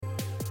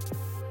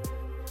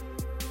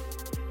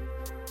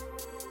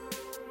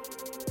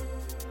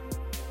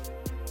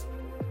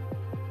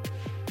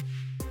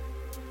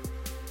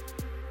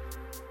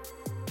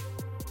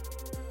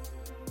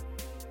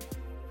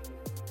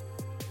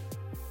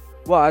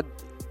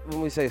When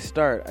we say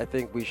start, I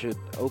think we should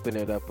open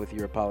it up with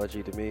your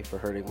apology to me for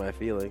hurting my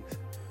feelings.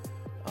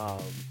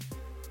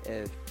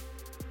 And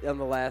on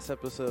the last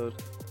episode,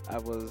 I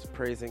was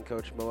praising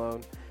Coach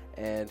Malone,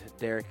 and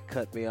Derek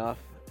cut me off,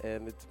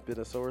 and it's been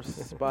a sore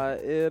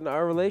spot in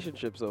our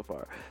relationship so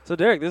far. So,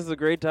 Derek, this is a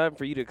great time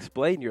for you to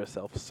explain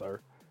yourself,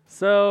 sir.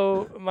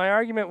 So my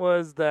argument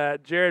was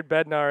that Jared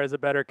Bednar is a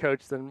better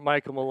coach than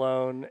Michael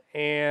Malone,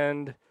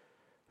 and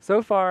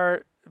so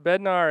far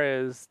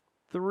Bednar is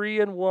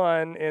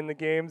 3-1 in the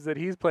games that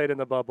he's played in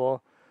the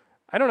bubble.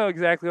 I don't know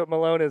exactly what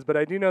Malone is, but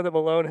I do know that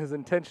Malone has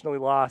intentionally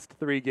lost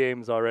 3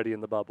 games already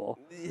in the bubble.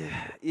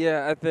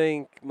 Yeah, I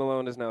think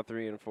Malone is now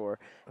 3-4.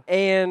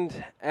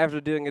 And after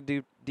doing a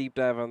deep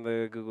dive on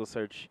the Google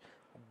search,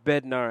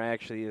 Bednar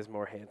actually is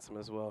more handsome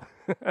as well.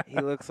 He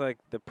looks like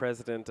the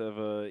president of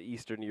a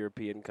Eastern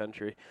European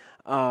country.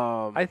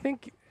 I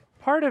think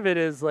part of it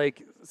is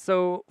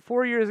so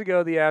 4 years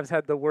ago, the Avs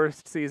had the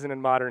worst season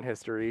in modern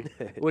history,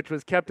 which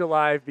was kept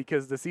alive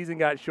because the season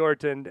got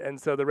shortened,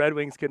 and so the Red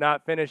Wings could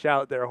not finish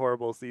out their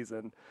horrible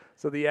season.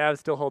 So the Avs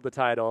still hold the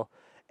title.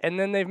 And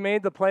then they've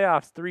made the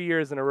playoffs 3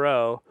 years in a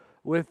row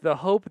with the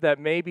hope that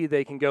maybe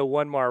they can go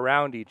one more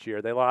round each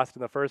year. They lost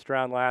in the first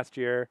round last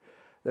year.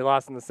 They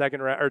lost in the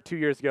second round, or 2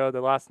 years ago. They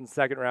lost in the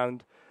second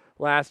round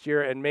last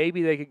year, and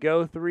maybe they could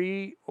go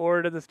 3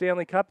 or to the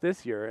Stanley Cup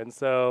this year. And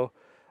so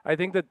I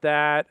think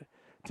that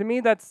to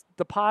me, that's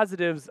the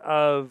positives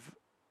of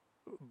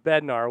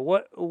Bednar.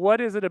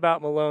 What is it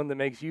about Malone that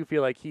makes you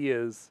feel like he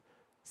is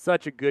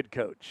such a good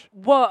coach?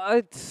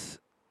 Well,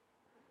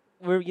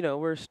 we're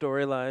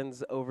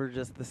storylines over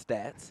just the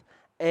stats,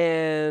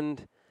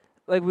 and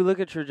we look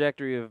at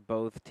trajectory of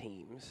both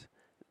teams.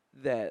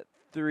 That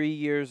 3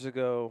 years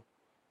ago,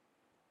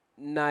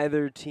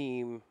 neither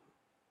team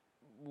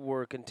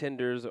were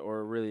contenders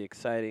or really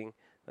exciting.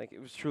 It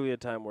was truly a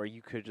time where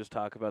you could just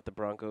talk about the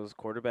Broncos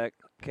quarterback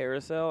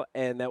carousel,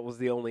 and that was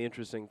the only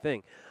interesting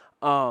thing.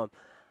 The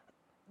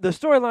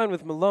storyline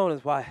with Malone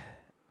is why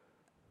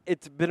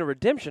it's been a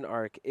redemption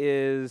arc,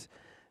 is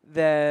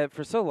that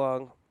for so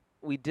long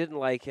we didn't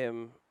like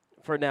him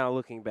for now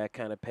looking back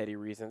kind of petty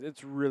reasons.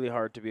 It's really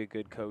hard to be a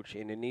good coach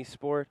in any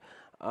sport,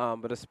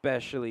 but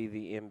especially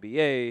the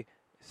NBA,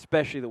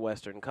 especially the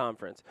Western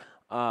Conference.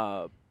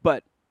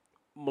 But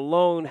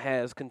Malone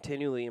has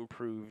continually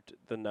improved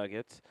the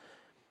Nuggets.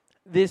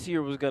 This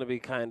year was going to be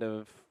kind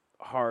of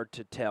hard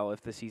to tell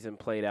if the season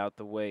played out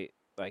the way,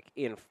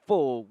 in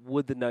full,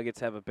 would the Nuggets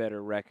have a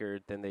better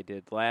record than they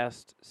did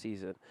last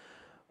season.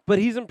 But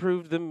he's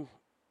improved them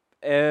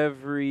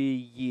every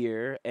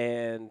year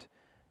and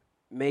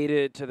made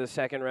it to the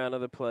second round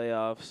of the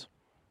playoffs.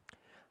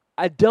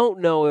 I don't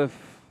know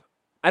if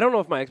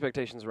my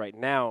expectations right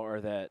now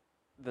are that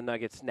the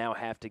Nuggets now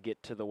have to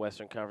get to the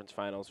Western Conference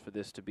Finals for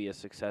this to be a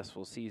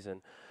successful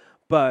season.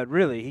 But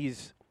really,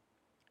 he's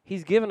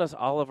given us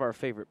all of our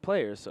favorite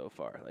players so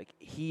far.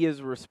 He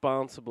is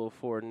responsible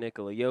for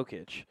Nikola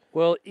Jokic.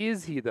 Well,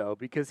 is he, though?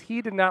 Because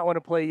he did not want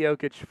to play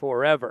Jokic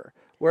forever.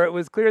 Where it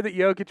was clear that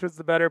Jokic was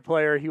the better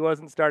player, he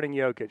wasn't starting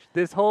Jokic.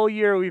 This whole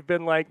year we've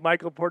been like,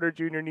 Michael Porter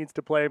Jr. needs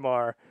to play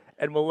more,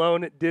 and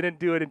Malone didn't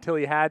do it until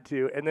he had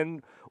to. And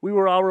then we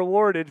were all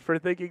rewarded for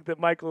thinking that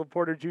Michael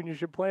Porter Jr.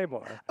 should play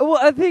more. Well,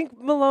 I think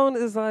Malone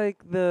is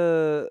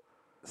the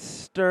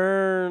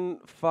stern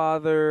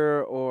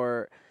father,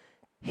 or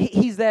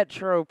he's that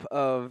trope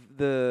of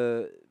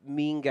the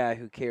mean guy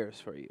who cares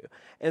for you.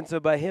 And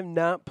so by him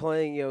not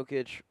playing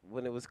Jokic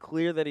when it was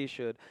clear that he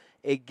should,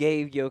 it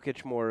gave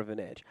Jokic more of an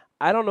edge.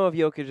 I don't know if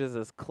Jokic is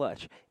as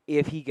clutch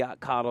if he got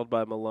coddled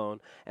by Malone.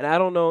 And I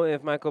don't know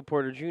if Michael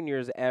Porter Jr.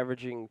 is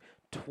averaging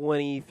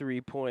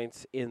 23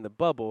 points in the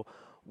bubble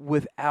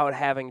without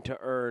having to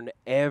earn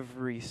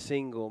every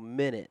single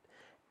minute.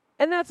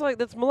 And that's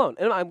Malone.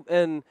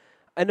 And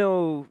I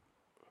know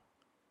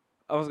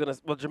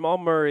Jamal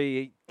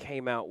Murray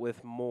came out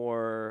with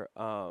more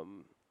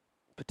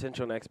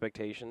potential and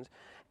expectations,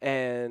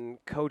 and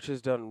coach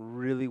has done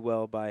really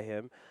well by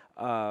him.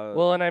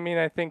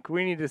 I think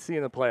we need to see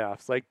in the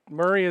playoffs.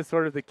 Murray is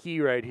sort of the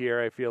key right here,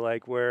 I feel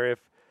like, where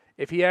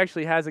if he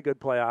actually has a good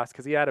playoffs,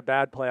 because he had a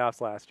bad playoffs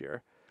last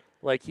year.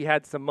 He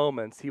had some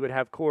moments. He would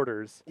have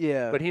quarters.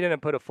 Yeah. But he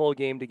didn't put a full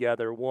game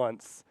together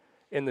once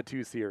in the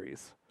 2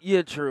 series.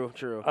 Yeah, true.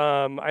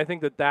 I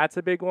think that's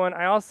a big one.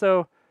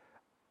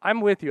 I'm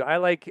with you. I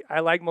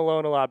like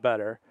Malone a lot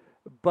better,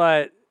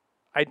 but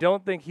I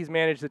don't think he's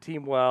managed the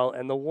team well.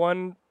 And the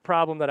one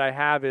problem that I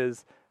have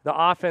is the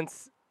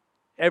offense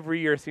every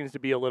year seems to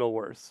be a little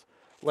worse.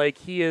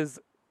 He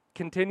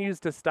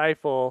continues to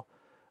stifle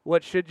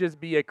what should just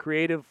be a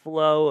creative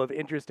flow of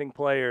interesting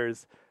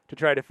players to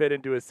try to fit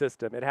into his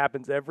system. It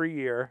happens every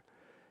year,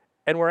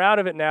 and we're out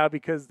of it now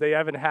because they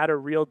haven't had a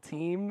real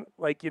team.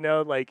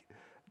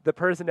 The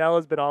personnel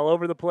has been all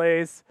over the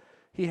place.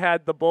 He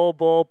had the Bull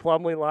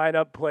Plumlee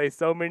lineup play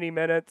so many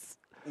minutes.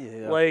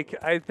 Yeah.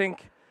 I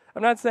think,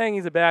 I'm not saying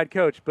he's a bad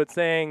coach, but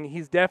saying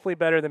he's definitely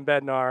better than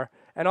Bednar,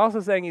 and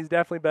also saying he's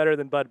definitely better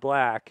than Bud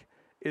Black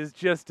is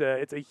just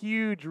it's a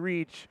huge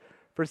reach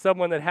for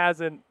someone that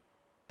hasn't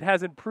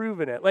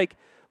proven it.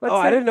 let's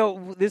I say- didn't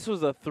know this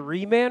was a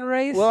 3-man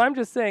race. Well, I'm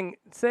just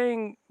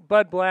saying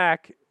Bud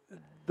Black,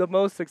 the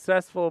most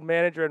successful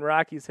manager in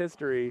Rockies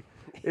history,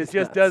 He's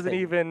just not doesn't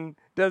saying- even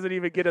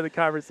get in the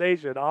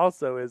conversation.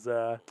 Also, is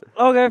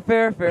Okay,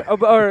 fair.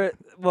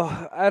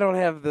 I don't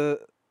have the.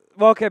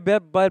 Well, okay,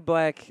 Bud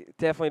Black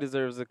definitely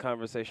deserves a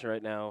conversation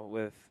right now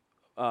with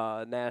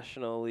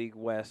National League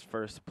West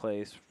first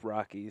place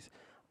Rockies.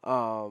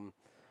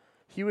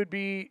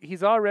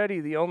 he's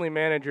already the only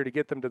manager to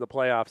get them to the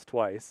playoffs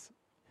twice.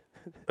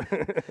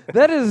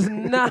 That is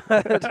not.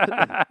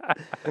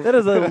 That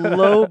is a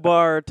low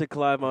bar to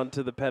climb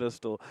onto the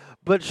pedestal.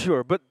 But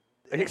sure. But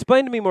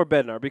explain to me more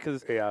Bednar,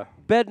 because Yeah.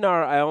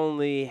 Bednar, I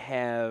only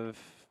have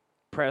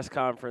press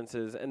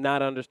conferences and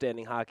not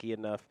understanding hockey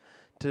enough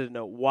to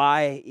know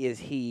why is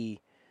he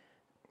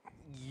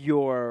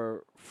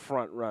your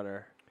front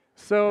runner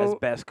as So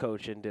best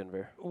coach in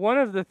Denver. one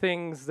of the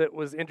things that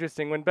was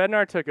interesting when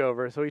Bednar took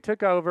over, so he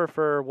took over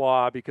for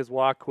Waugh because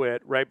Waugh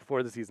quit right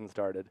before the season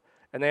started.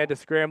 And they had to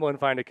scramble and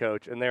find a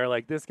coach. And they were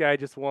like, this guy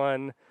just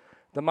won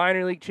the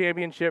minor league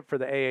championship for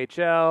the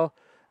AHL.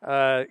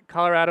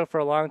 Colorado for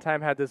a long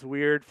time had this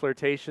weird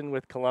flirtation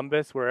with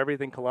Columbus where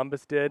everything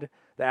Columbus did,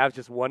 the Avs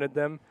just wanted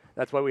them.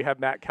 That's why we have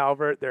Matt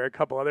Calvert. There are a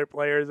couple other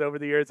players over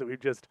the years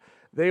that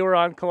they were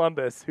on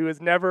Columbus, who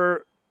has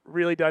never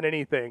really done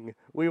anything.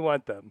 We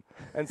want them.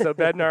 And so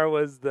Bednar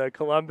was the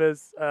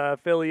Columbus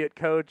affiliate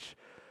coach.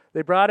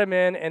 They brought him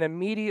in, and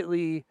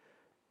immediately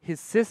his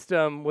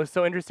system was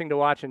so interesting to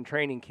watch in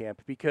training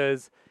camp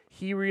because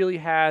he really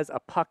has a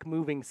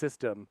puck-moving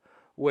system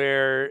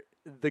where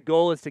the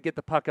goal is to get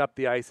the puck up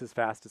the ice as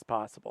fast as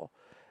possible,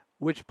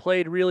 which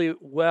played really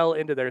well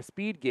into their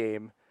speed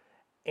game.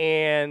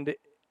 And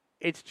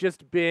it's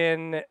just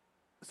been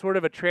sort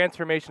of a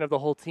transformation of the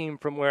whole team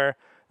from where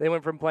they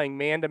went from playing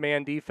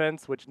man-to-man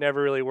defense, which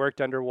never really worked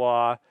under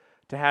Waugh,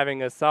 to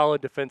having a solid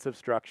defensive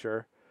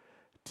structure,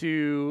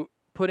 to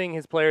putting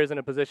his players in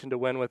a position to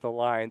win with the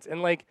lines.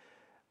 And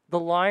the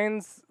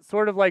lines,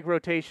 sort of like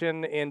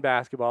rotation in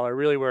basketball, are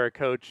really where a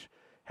coach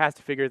has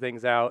to figure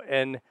things out.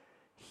 And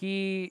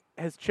he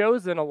has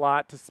chosen a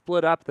lot to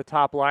split up the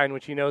top line,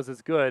 which he knows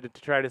is good,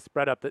 to try to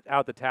spread out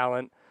the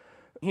talent.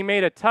 He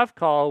made a tough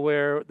call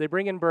where they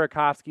bring in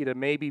Burakovsky to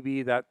maybe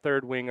be that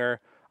third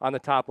winger on the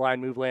top line,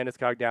 move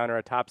Landeskog down, or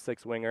a top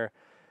six winger.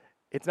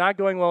 It's not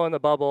going well in the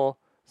bubble,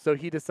 so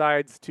he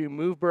decides to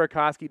move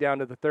Burakovsky down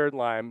to the third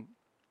line,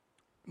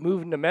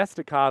 move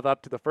Nemestikov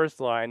up to the first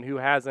line, who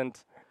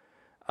hasn't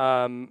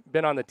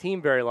been on the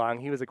team very long.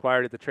 He was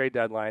acquired at the trade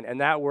deadline,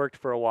 and that worked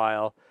for a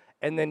while.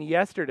 And then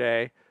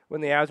yesterday,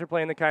 when the Avs were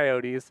playing the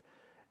Coyotes,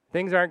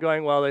 things aren't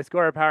going well. They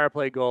score a power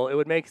play goal. It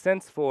would make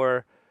sense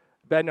for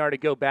Bednar to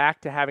go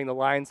back to having the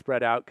line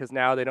spread out because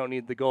now they don't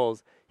need the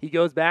goals. He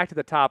goes back to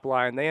the top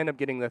line. They end up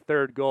getting the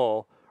third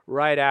goal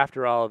right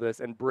after all of this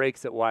and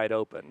breaks it wide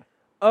open.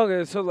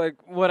 Okay, so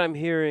what I'm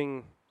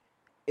hearing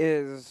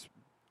is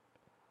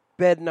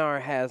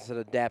Bednar has an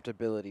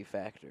adaptability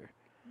factor.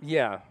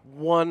 Yeah.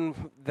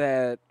 One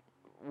that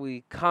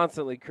we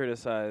constantly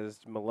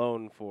criticized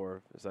Malone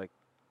for is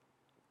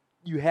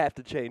you have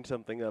to change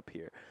something up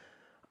here.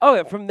 Oh,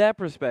 yeah, from that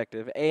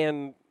perspective,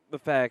 and the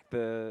fact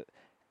the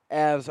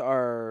Avs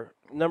are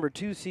number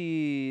 2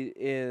 seed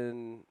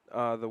in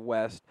the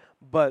West,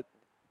 but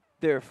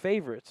they're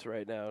favorites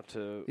right now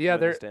to win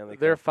the Stanley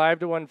they're Cup.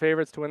 5-1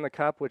 favorites to win the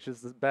Cup, which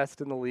is the best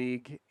in the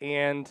league.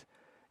 And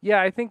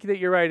yeah, I think that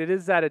you're right. It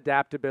is that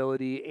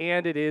adaptability,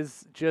 and it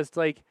is just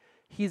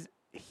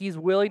he's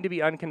willing to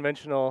be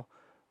unconventional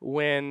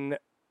when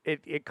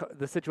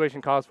the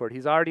situation calls for it.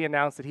 He's already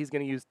announced that he's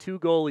going to use 2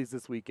 goalies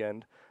this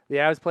weekend. The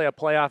Avs play a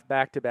playoff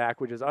back-to-back,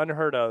 which is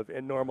unheard of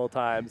in normal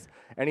times.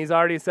 And he's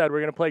already said, we're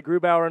going to play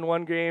Grubauer in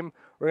one game,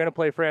 we're going to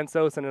play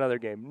Francouz in another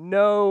game.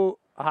 No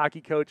hockey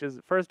coaches,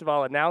 first of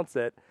all, announce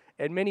it,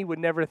 and many would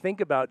never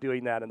think about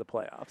doing that in the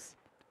playoffs.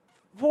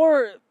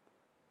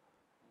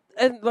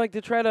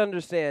 To try to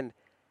understand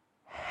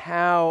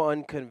how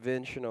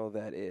unconventional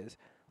that is.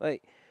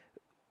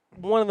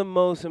 One of the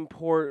most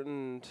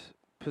important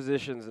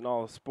positions in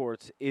all of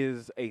sports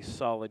is a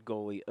solid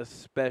goalie,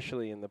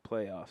 especially in the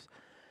playoffs.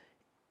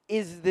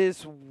 Is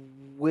this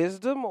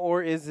wisdom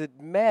or is it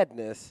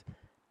madness?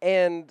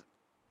 And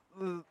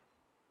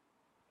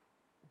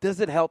does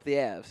it help the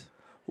Avs?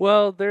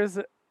 Well, there's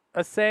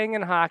a saying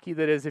in hockey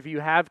that is, if you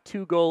have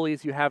 2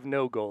 goalies, you have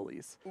no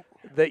goalies.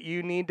 That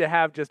you need to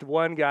have just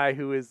one guy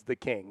who is the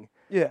king.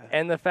 Yeah.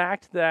 And the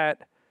fact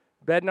that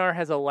Bednar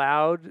has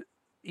allowed,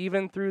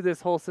 even through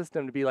this whole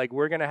system, to be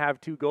we're going to have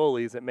 2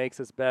 goalies, it makes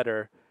us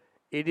better.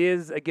 It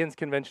is against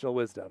conventional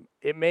wisdom.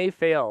 It may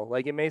fail.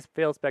 It may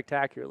fail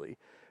spectacularly.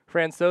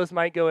 Francouz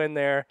might go in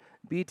there,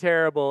 be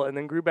terrible, and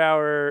then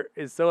Grubauer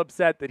is so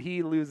upset that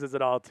he loses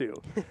it all too.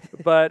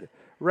 But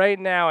right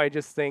now, I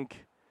just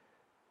think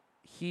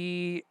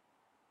he's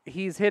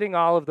hitting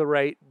all of the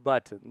right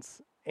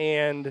buttons.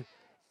 And,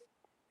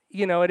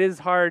 it is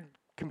hard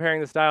comparing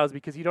the styles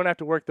because you don't have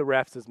to work the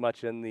refs as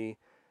much in the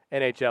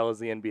NHL as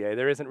the NBA.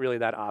 There isn't really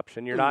that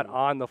option. You're not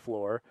on the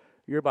floor.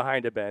 You're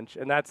behind a bench,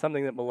 and that's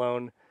something that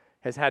Malone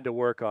has had to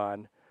work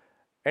on.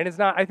 And it's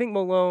not. I think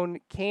Malone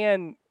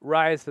can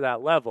rise to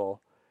that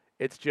level.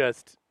 It's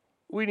just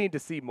we need to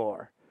see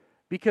more,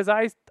 because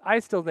I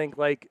still think,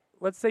 like,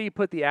 let's say you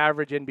put the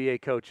average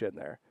NBA coach in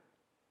there.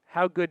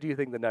 How good do you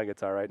think the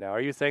Nuggets are right now?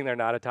 Are you saying they're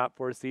not a top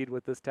 4 seed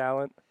with this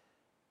talent?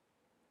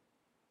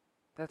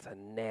 That's a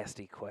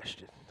nasty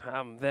question.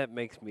 That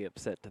makes me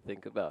upset to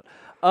think about.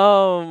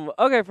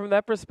 Okay, from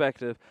that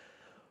perspective,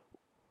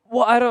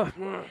 well, I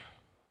don't.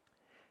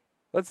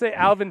 Let's say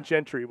Alvin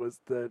Gentry was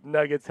the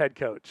Nuggets head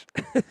coach.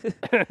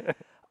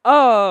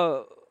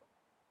 Oh,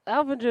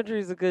 Alvin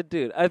Gentry's a good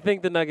dude. I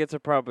think the Nuggets are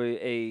probably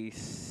a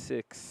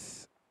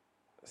 6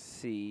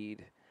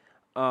 seed.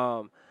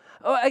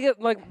 I get,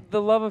 like,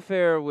 the love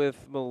affair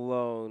with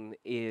Malone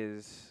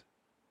is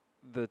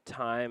the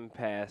time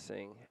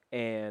passing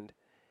and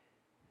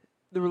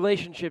the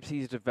relationships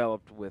he's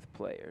developed with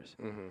players,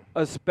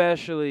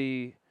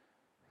 especially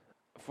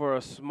for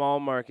a small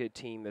market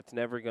team that's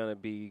never going to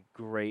be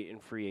great in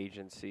free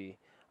agency.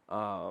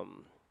 I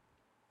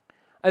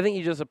think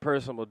he's just a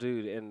personable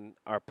dude, and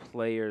our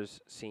players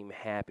seem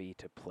happy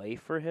to play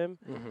for him,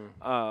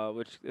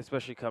 which,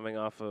 especially coming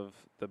off of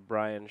the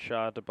Brian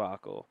Shaw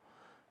debacle,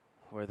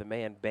 where the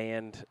man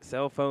banned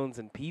cell phones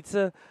and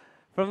pizza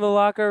from the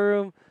locker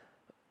room.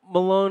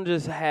 Malone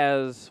just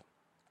has,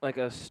 like,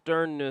 a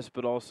sternness,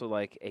 but also,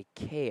 like, a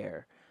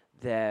care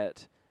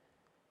that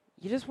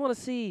you just want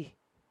to see.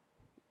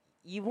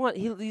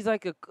 He's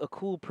like a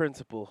cool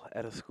principal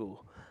at a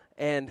school.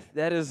 And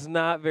that is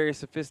not very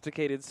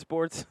sophisticated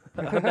sports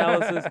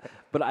analysis,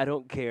 but I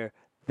don't care.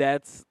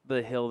 That's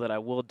the hill that I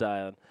will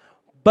die on.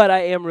 But I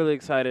am really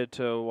excited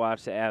to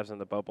watch the Avs in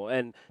the bubble.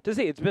 And to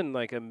see, it's been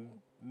like a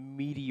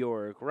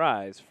meteoric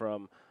rise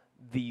from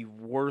the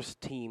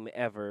worst team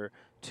ever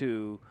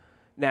to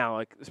now,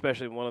 like,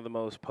 especially one of the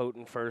most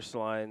potent first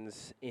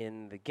lines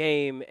in the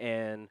game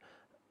and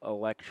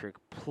electric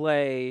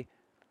play.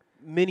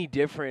 Many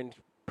different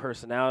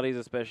personalities,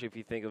 especially if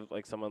you think of,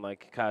 like, someone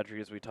like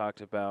Kadri, as we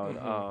talked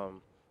about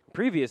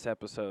previous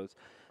episodes,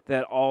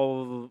 that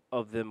all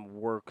of them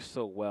work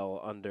so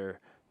well under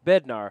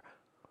Bednar,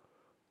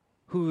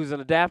 who's an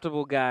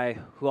adaptable guy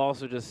who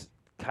also just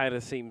kind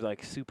of seems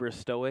like super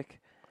stoic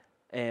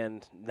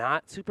and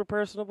not super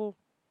personable.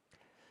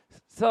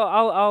 So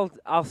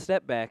I'll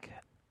step back.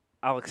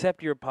 I'll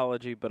accept your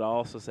apology, but I'll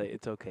also say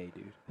it's okay,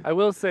 dude. I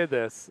will say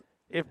this.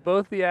 If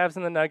both the Avs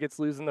and the Nuggets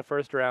lose in the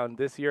first round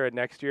this year and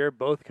next year,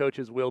 both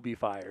coaches will be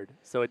fired.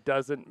 So it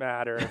doesn't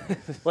matter.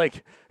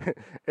 Like,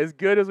 as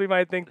good as we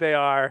might think they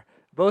are,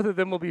 both of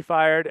them will be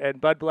fired, and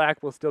Bud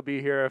Black will still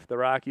be here if the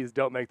Rockies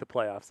don't make the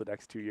playoffs the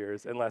next 2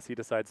 years, unless he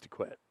decides to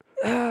quit.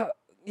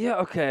 Yeah,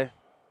 okay.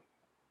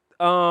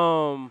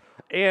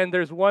 And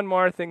there's one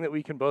more thing that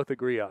we can both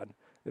agree on.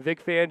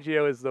 Vic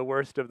Fangio is the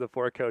worst of the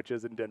 4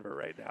 coaches in Denver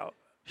right now.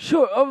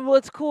 Sure. Well,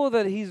 it's cool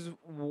that he's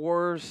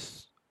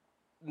worse,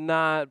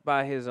 not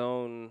by his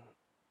own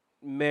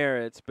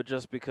merits, but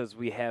just because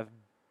we have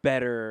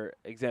better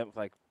examples,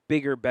 like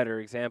bigger, better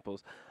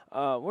examples.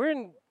 We're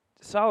in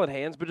solid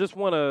hands, but just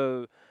want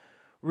to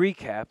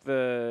recap.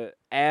 The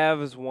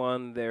Avs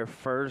won their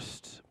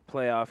first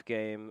playoff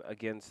game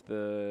against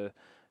the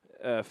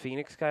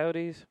Phoenix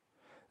Coyotes.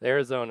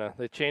 Arizona.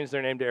 They changed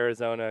their name to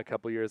Arizona a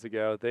couple years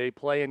ago. They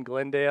play in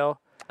Glendale,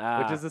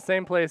 which is the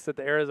same place that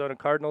the Arizona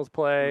Cardinals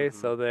play,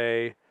 so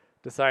they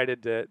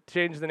decided to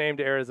change the name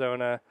to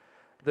Arizona.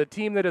 The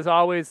team that is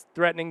always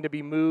threatening to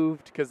be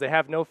moved because they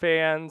have no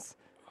fans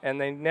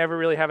and they never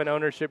really have an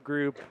ownership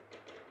group.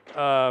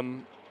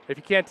 If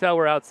you can't tell,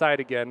 we're outside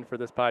again for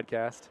this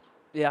podcast.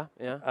 Yeah.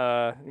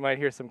 You might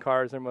hear some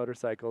cars or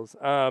motorcycles.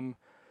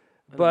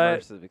 But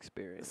immersive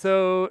experience.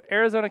 So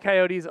Arizona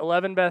Coyotes,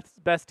 11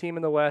 best team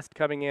in the West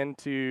coming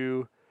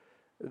into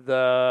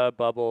the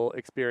bubble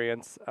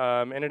experience.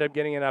 Ended up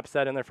getting an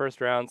upset in their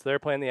first round, so they're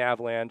playing the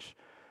Avalanche.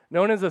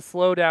 Known as a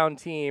slow-down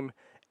team,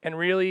 and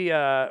really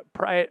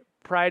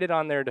prided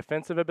on their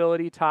defensive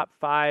ability, top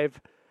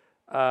 5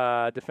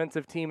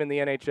 defensive team in the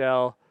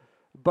NHL.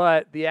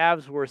 But the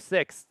Avs were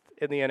 6th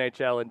in the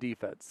NHL in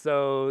defense.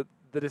 So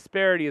the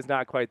disparity is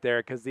not quite there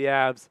because the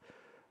Avs,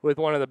 with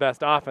one of the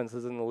best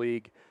offenses in the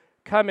league,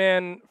 come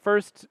in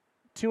first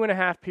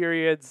 2.5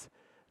 periods.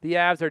 The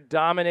Avs are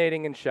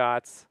dominating in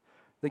shots.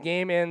 The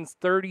game ends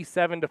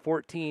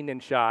 37-14 in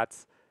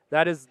shots.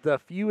 That is the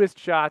fewest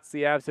shots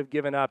the Avs have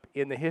given up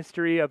in the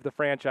history of the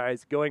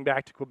franchise going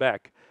back to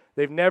Quebec.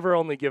 They've never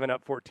only given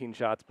up 14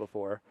 shots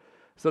before.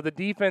 So the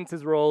defense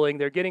is rolling.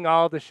 They're getting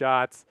all of the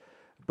shots.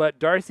 But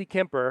Darcy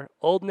Kemper,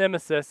 old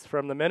nemesis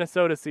from the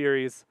Minnesota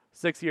series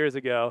 6 years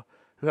ago,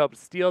 who helped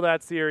steal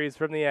that series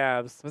from the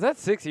Avs. Was that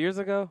 6 years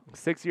ago?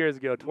 6 years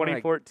ago,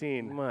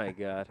 2014. My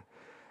God.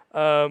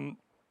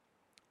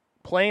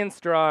 Playing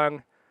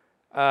strong.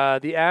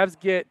 The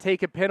Avs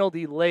take a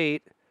penalty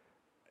late,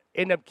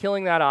 end up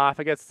killing that off,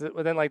 I guess,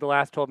 within like the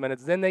last 12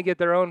 minutes. Then they get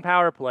their own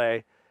power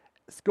play,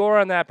 score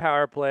on that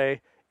power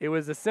play. It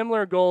was a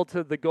similar goal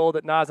to the goal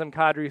that Nazem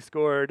Kadri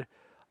scored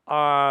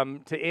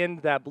to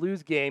end that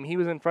Blues game. He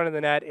was in front of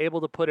the net,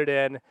 able to put it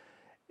in.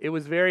 It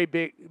was very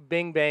big,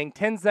 bing, bang.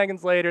 10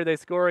 seconds later, they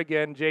score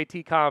again,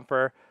 JT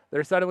Compher.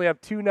 They're suddenly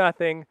up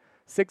 2-0.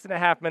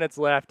 6.5 minutes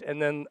left,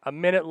 and then a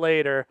minute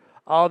later,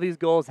 all these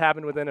goals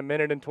happen within a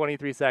minute and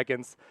 23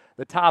 seconds.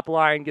 The top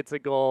line gets a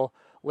goal.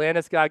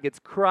 Landeskog gets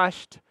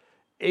crushed,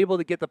 able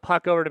to get the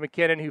puck over to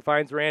McKinnon, who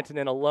finds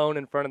Rantanen alone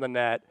in front of the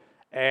net,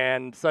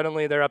 and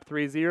suddenly they're up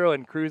 3-0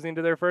 and cruising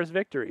to their first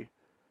victory.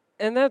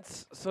 And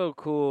that's so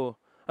cool.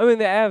 I mean,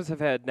 the Avs have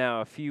had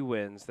now a few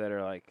wins that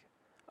are like,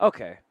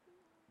 okay,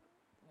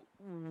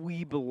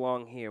 we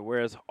belong here,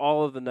 whereas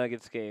all of the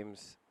Nuggets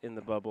games in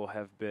the bubble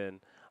have been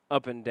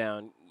up and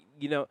down.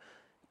 You know,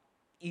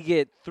 you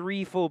get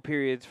 3 full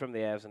periods from the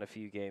Avs in a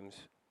few games.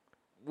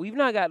 We've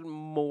not gotten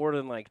more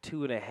than like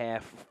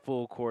 2.5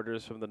 full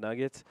quarters from the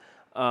Nuggets.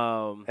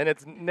 And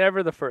it's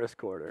never the first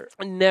quarter.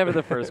 Never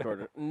the first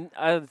quarter.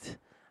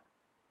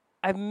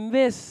 I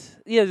miss,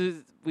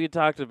 we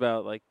talked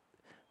about like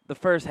the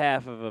first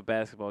half of a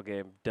basketball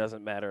game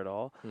doesn't matter at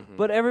all. Mm-hmm.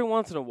 But every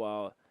once in a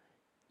while,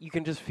 you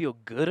can just feel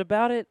good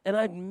about it, and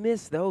I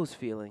miss those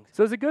feelings.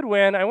 So it's a good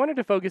win. I wanted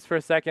to focus for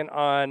a second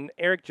on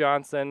Erik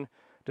Johnson,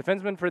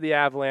 defenseman for the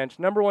Avalanche,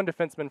 number 1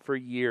 defenseman for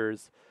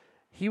years.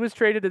 He was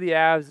traded to the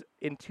Avs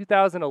in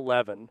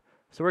 2011.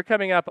 So we're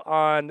coming up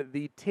on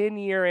the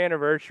 10-year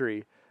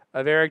anniversary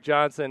of Erik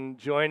Johnson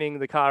joining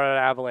the Colorado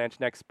Avalanche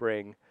next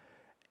spring.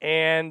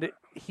 And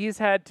he's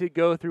had to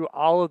go through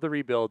all of the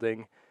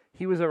rebuilding.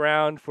 He was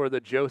around for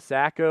the Joe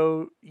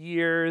Sacco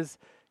years.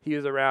 He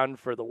was around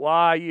for the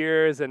Waugh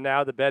years and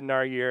now the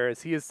Bednar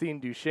years. He has seen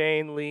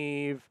Duchesne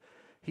leave.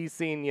 He's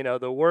seen,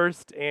 the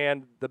worst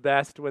and the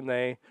best when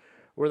they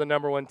were the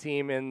number 1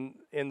 team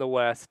in the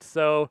West.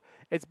 So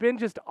it's been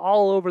just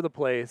all over the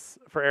place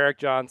for Erik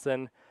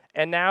Johnson.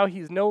 And now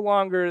he's no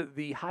longer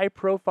the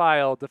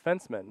high-profile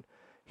defenseman.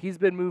 He's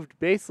been moved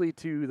basically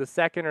to the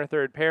second or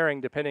third pairing,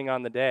 depending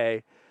on the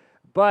day,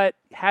 but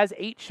has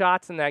 8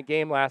 shots in that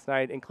game last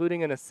night,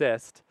 including an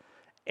assist,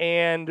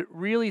 and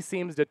really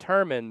seems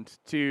determined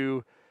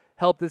to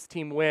help this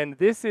team win.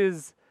 This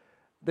is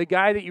the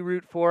guy that you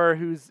root for.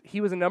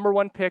 He was a number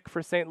 1 pick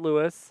for St.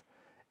 Louis.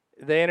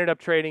 They ended up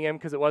trading him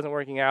because it wasn't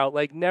working out.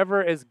 Like,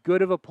 never as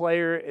good of a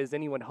player as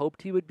anyone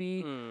hoped he would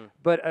be,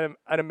 but an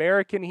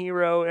American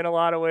hero in a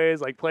lot of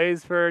ways, like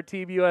plays for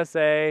Team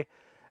USA,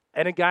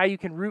 and a guy you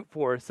can root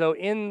for. So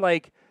in,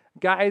 like,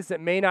 guys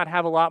that may not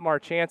have a lot more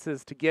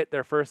chances to get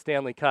their first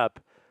Stanley Cup,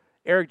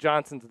 Erik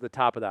Johnson's at the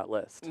top of that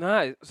list.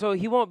 Nice. So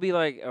he won't be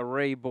like a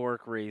Ray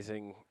Bork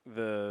raising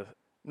the...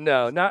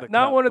 No,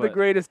 not one of the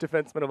greatest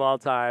defensemen of all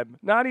time.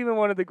 Not even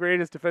one of the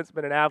greatest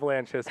defensemen in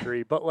Avalanche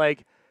history, but,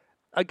 like,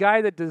 a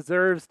guy that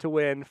deserves to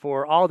win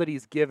for all that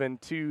he's given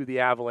to the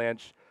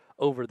Avalanche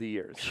over the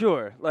years.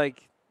 Sure.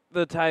 Like,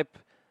 the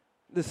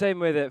same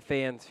way that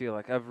fans feel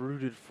like, I've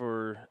rooted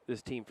for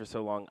this team for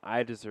so long,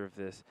 I deserve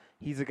this.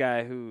 He's a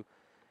guy who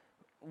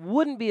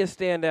wouldn't be a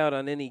standout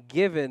on any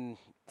given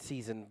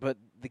season, but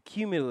the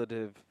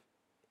cumulative,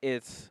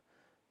 it's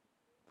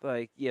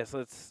like, yes,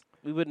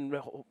 we wouldn't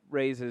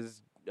raise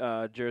his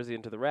jersey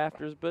into the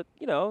rafters, but,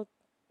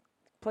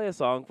 play a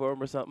song for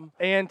him or something.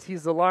 And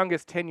he's the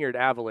longest tenured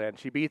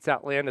Avalanche. He beats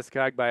out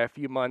Landeskog by a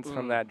few months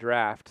from that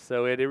draft.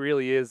 So it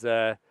really is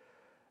a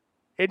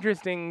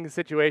interesting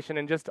situation,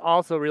 and just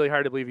also really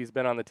hard to believe he's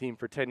been on the team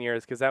for 10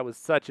 years because that was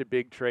such a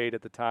big trade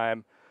at the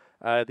time.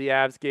 The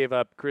Avs gave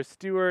up Chris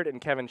Stewart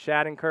and Kevin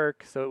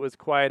Shattenkirk, so it was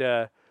quite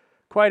a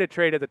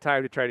trade at the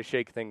time to try to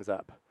shake things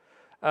up.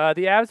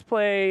 The Avs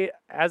play,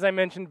 as I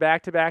mentioned,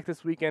 back-to-back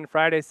this weekend,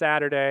 Friday,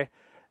 Saturday,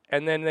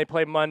 and then they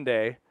play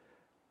Monday.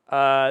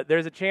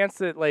 There's a chance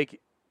that,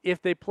 like,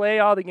 if they play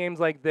all the games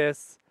like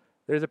this,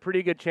 there's a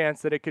pretty good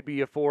chance that it could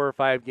be a 4 or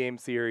 5 game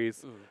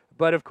series.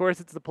 But, of course,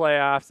 it's the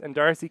playoffs, and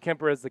Darcy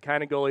Kemper is the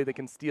kind of goalie that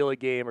can steal a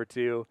game or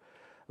two.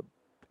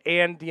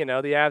 And, the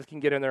Avs can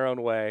get in their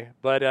own way.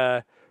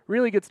 But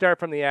really good start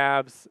from the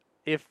Avs.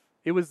 If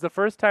it was the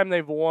first time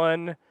they've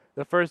won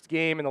the first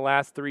game in the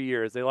last 3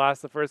 years. They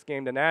lost the first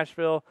game to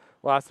Nashville,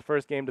 lost the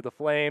first game to the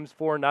Flames,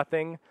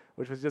 4-0,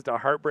 which was just a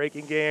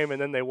heartbreaking game,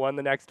 and then they won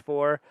the next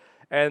 4.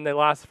 And they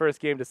lost the first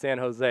game to San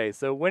Jose.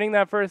 So winning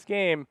that first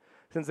game,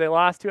 since they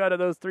lost 2 out of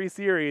those 3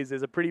 series,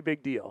 is a pretty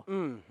big deal.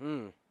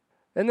 Mm-hmm.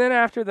 And then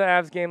after the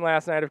Avs game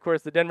last night, of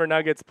course, the Denver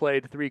Nuggets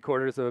played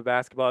 3/4 of a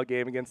basketball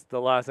game against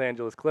the Los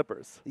Angeles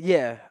Clippers.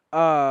 Yeah,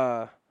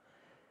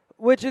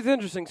 which is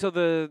interesting. So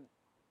there's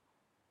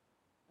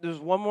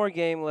one more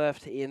game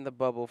left in the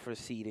bubble for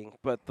seeding,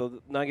 but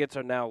the Nuggets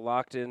are now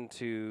locked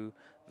into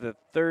the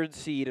 3rd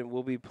seed and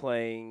will be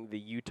playing the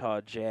Utah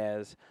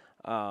Jazz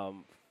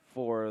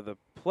for the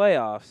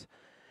playoffs.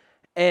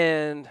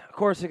 And, of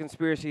course, the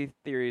conspiracy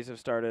theories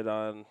have started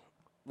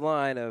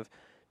online of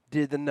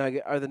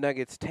are the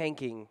Nuggets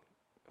tanking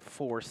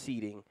for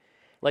seeding?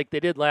 Like they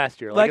did last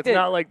year. Like it's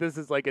not like this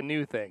is like a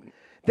new thing.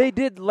 They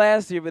did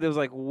last year, but it was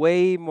like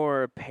way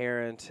more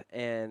apparent,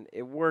 and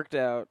it worked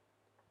out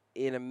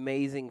in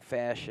amazing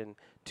fashion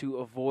to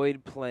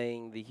avoid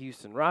playing the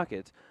Houston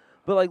Rockets.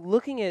 But, like,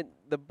 looking at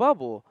the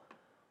bubble,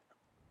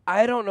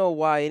 I don't know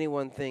why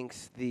anyone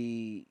thinks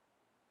the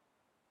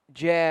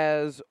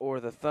Jazz or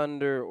the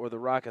Thunder or the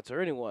Rockets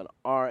or anyone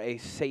are a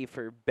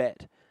safer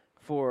bet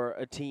for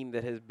a team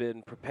that has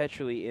been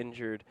perpetually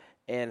injured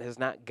and has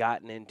not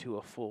gotten into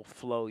a full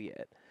flow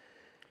yet.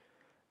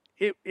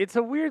 It's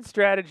a weird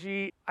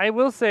strategy. I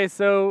will say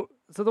so.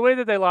 So the way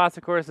that they lost,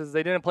 of course, is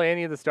they didn't play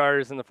any of the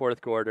starters in the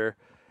fourth quarter.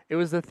 It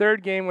was the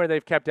third game where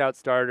they've kept out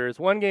starters.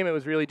 One game it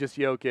was really just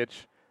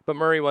Jokic, but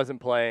Murray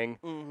wasn't playing.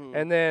 Mm-hmm.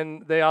 And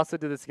then they also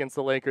did this against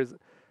the Lakers.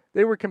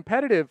 They were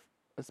competitive,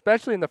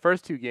 especially in the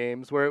first two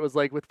games, where it was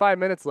like with 5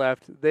 minutes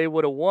left, they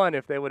would have won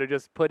if they would have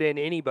just put in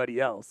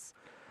anybody else.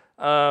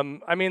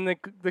 I mean,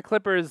 the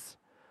Clippers.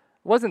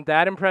 Wasn't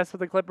that impressed with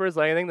the Clippers.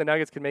 Like, I think the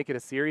Nuggets could make it a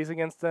series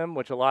against them,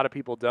 which a lot of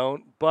people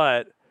don't.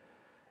 But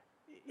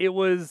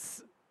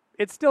it's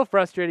still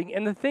frustrating.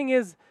 And the thing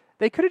is,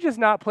 they could have just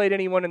not played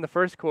anyone in the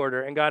first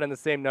quarter and gotten the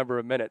same number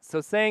of minutes. So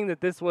saying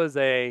that this was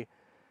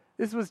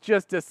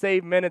just a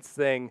save minutes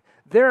thing,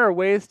 there are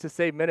ways to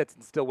save minutes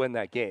and still win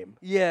that game.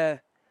 Yeah,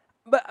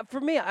 but for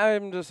me,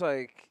 I'm just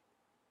like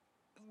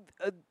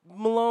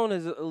Malone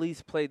has at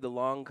least played the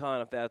long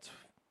con if it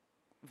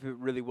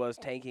really was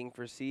tanking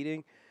for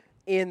seeding.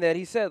 In that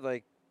he said,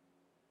 like,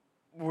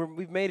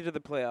 we've made it to the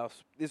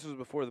playoffs. This was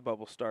before the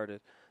bubble started.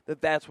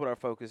 That's what our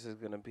focus is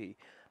going to be.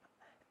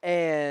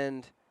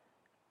 And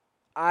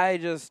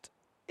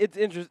it's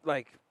interesting,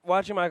 like,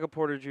 watching Michael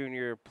Porter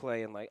Jr.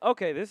 play and, like,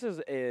 okay, this is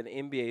an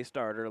NBA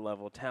starter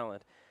level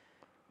talent.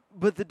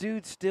 But the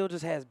dude still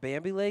just has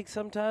Bambi legs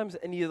sometimes,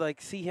 and you,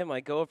 like, see him,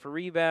 like, go up for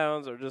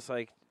rebounds or just,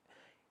 like,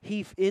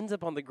 he ends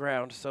up on the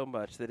ground so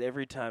much that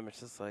every time it's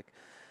just like,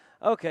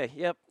 okay,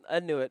 yep, I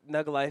knew it.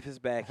 Nug Life is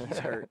back. He's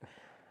hurt.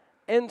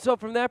 And so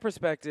from that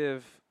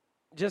perspective,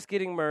 just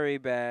getting Murray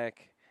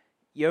back,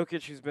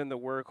 Jokic, who's been the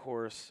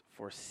workhorse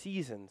for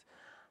seasons,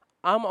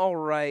 I'm all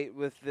right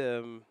with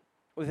him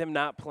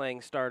not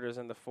playing starters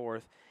in the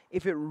fourth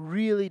if it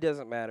really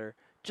doesn't matter,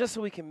 just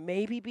so we can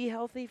maybe be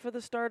healthy for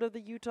the start of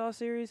the Utah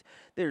series.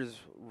 There's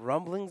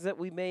rumblings that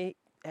we may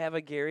have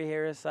a Gary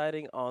Harris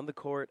sighting on the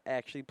court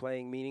actually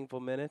playing meaningful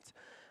minutes.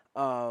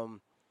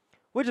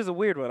 Which is a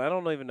weird one. I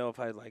don't even know if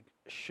I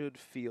should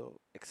feel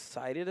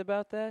excited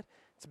about that.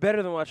 It's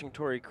better than watching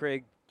Torrey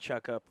Craig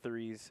chuck up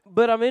threes.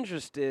 But I'm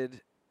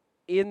interested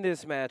in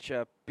this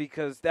matchup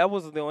because that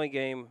was the only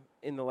game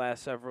in the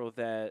last several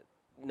that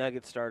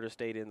Nuggets starter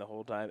stayed in the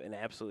whole time and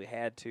absolutely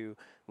had to.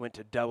 Went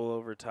to double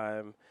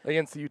overtime.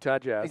 Against the Utah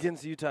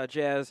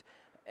Jazz.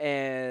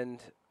 And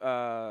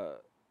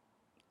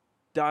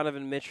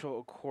Donovan Mitchell,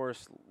 of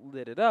course,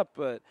 lit it up.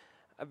 But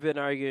I've been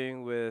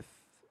arguing with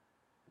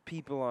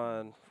people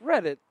on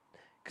Reddit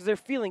because they're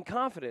feeling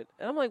confident,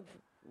 and I'm like,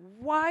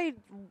 why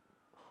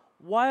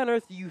on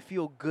earth do you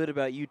feel good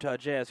about Utah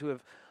Jazz, who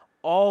have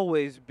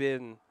always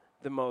been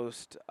the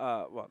most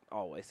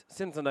always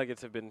since the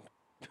Nuggets have been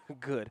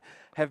good,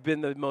 have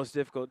been the most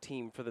difficult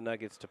team for the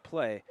Nuggets to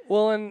play?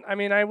 Well, and I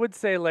mean, I would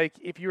say, like,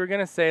 if you were going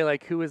to say,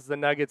 like, who is the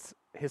Nuggets'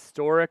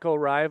 historical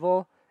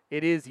rival,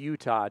 it is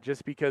Utah,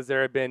 just because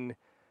there have been,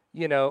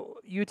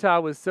 Utah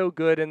was so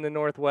good in the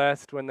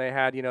Northwest when they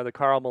had, the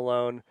Karl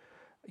Malone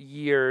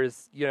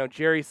years.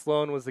 Jerry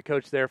Sloan was the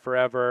coach there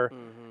forever.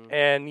 Mm-hmm.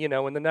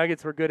 And, when the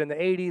Nuggets were good in the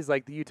 80s,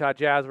 like, the Utah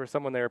Jazz were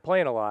someone they were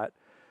playing a lot.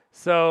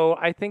 So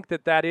I think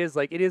that is,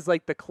 like, it is,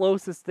 like, the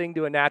closest thing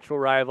to a natural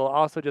rival,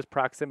 also just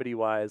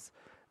proximity-wise,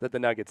 that the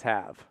Nuggets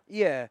have.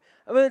 Yeah.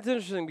 I mean, it's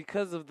interesting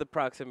because of the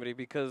proximity,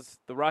 because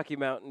the Rocky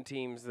Mountain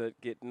teams that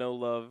get no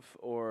love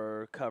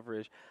or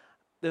coverage,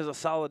 there's a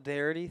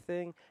solidarity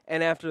thing.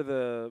 And after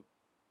the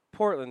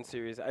Portland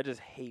series, I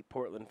just hate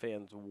Portland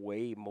fans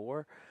way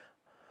more.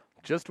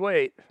 Just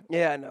wait.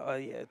 Yeah, no,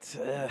 it's.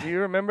 Do you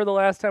remember the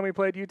last time we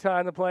played Utah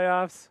in the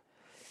playoffs?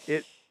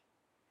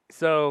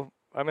 So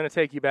I'm going to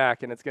take you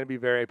back, and it's going to be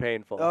very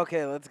painful.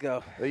 Okay, let's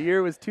go. The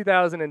year was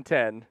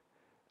 2010.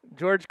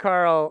 George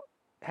Karl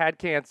had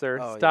cancer,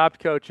 stopped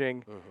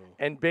coaching,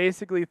 and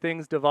basically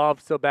things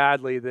devolved so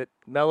badly that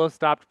Melo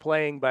stopped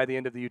playing by the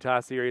end of the Utah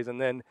series and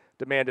then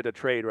demanded a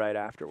trade right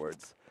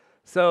afterwards.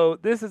 So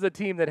this is a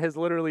team that has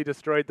literally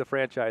destroyed the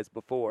franchise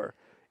before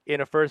in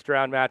a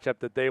first-round matchup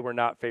that they were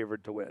not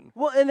favored to win.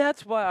 Well, and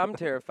that's why I'm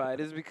terrified,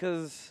 is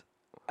because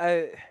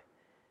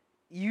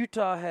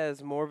Utah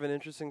has more of an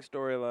interesting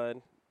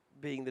storyline,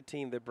 being the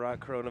team that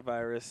brought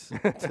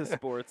coronavirus to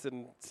sports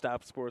and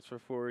stopped sports for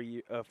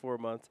 4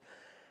 months.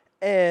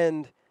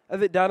 And I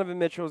think Donovan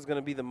Mitchell is going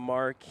to be the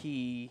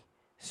marquee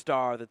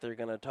star that they're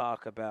going to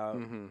talk about.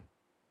 Mm-hmm.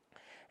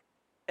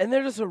 And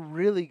they're just a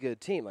really good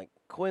team. Like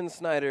Quinn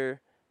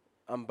Snyder,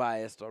 I'm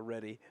biased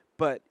already,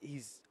 but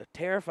he's a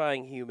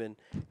terrifying human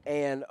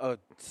and a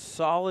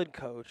solid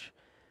coach.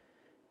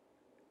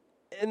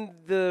 And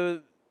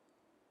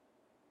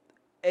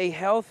a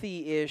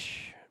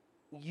healthy-ish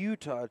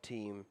Utah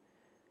team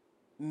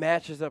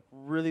matches up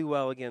really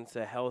well against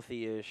a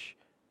healthy-ish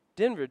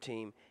Denver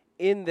team,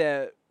 in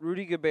that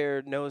Rudy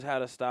Gobert knows how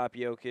to stop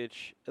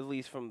Jokic, at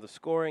least from the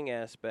scoring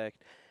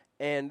aspect,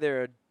 and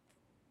they're a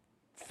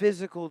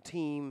physical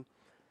team,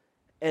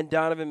 and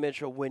Donovan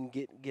Mitchell, when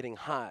getting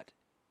hot,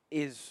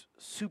 is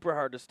super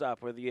hard to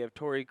stop, whether you have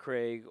Torrey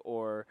Craig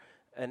or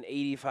an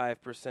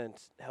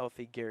 85%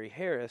 healthy Gary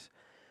Harris.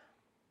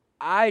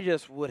 I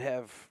just would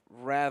have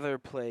rather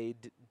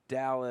played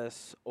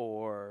Dallas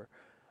or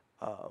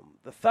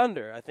the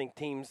Thunder. I think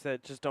teams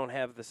that just don't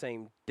have the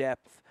same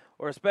depth,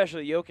 or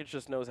especially Jokic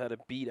just knows how to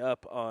beat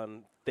up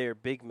on their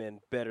big men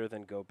better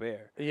than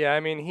Gobert. Yeah, I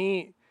mean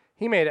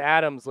he made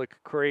Adams look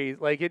crazy.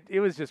 Like it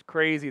was just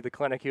crazy the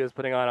clinic he was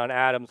putting on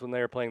Adams when they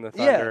were playing the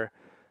Thunder.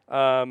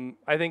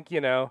 I think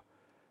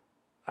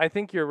I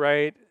think you're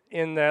right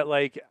in that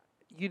like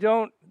you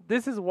don't.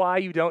 This is why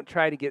you don't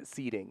try to get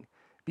seeding,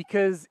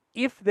 because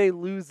if they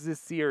lose this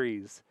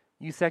series,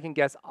 you second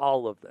guess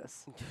all of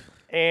this.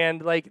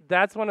 And like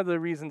that's one of the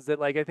reasons that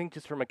like I think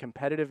just from a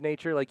competitive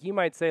nature, like you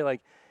might say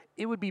like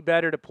it would be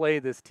better to play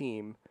this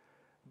team.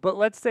 But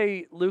let's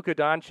say Luka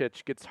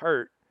Doncic gets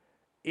hurt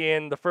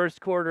in the first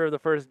quarter of the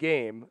first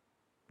game,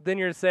 then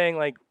you're saying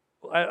like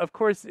of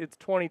course it's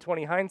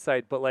 2020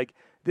 hindsight, but like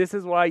this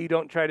is why you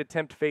don't try to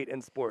tempt fate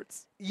in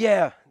sports.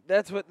 Yeah,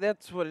 that's what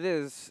it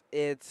is.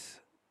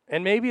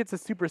 And maybe it's a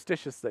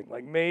superstitious thing.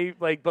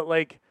 But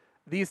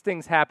these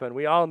things happen.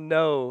 We all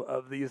know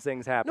of these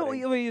things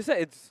happening. No, what you said,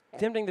 it's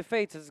tempting the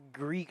fates. It's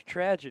Greek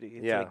tragedy.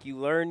 It's Yeah. like you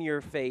learn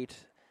your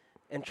fate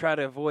and try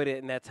to avoid it,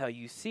 and that's how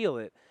you seal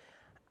it.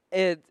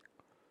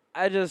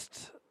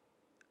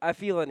 I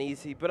feel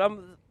uneasy, but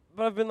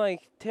I've been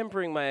like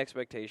tempering my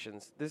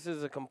expectations. This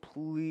is a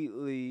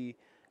completely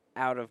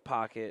out of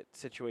pocket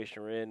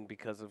situation we're in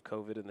because of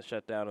COVID and the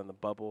shutdown and the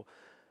bubble.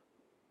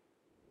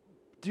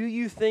 Do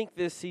you think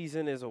this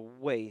season is a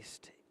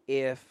waste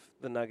if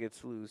the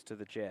Nuggets lose to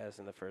the Jazz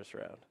in the first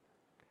round?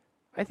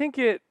 I think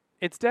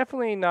it's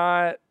definitely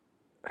not.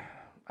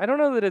 I don't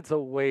know that it's a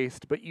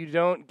waste, but you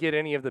don't get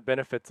any of the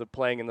benefits of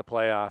playing in the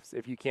playoffs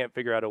if you can't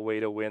figure out a way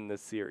to win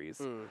this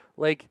series.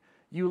 Like,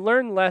 you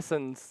learn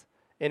lessons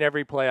in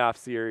every playoff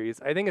series.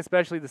 I think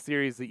especially the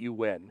series that you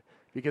win,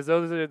 because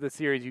those are the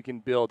series you can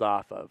build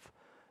off of.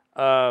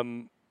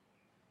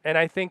 And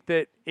I think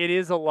that it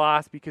is a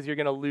loss because you're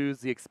going to lose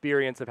the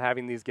experience of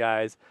having these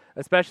guys,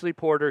 especially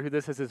Porter, who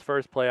this is his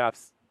first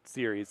playoff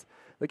series.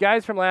 The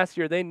guys from last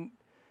year,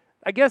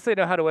 I guess they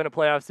know how to win a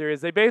playoff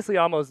series. They basically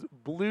almost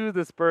blew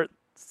the Spurs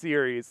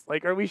series.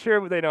 Like, are we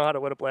sure they know how to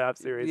win a playoff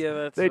series?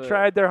 Yeah, they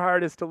tried their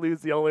hardest to lose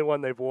the only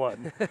one they've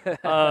won.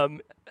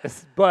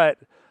 But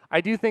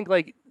I do think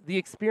like the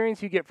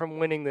experience you get from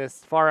winning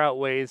this far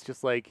outweighs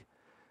just like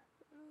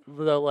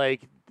the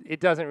it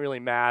doesn't really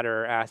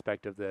matter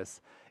aspect of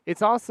this.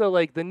 It's also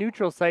like the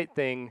neutral site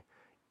thing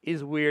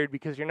is weird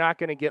because you're not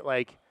going to get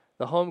like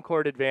the home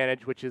court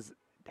advantage, which is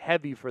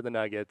heavy for the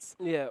Nuggets.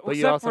 Yeah, but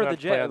you also have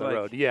to play on the like,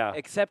 road. Yeah,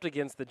 except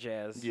against the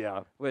Jazz.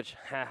 yeah. Which,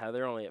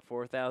 they're only at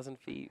 4,000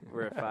 feet.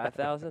 We're at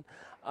 5,000.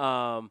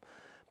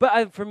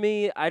 But for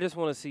me, I just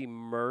want to see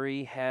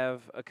Murray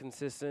have a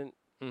consistent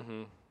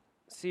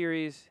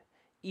series,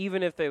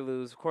 even if they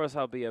lose. Of course,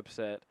 I'll be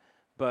upset,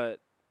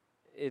 but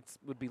it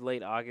would be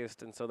late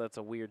August, and so that's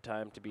a weird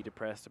time to be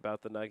depressed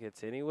about the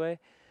Nuggets anyway.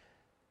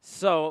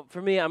 So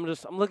for me, I'm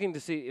looking to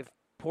see if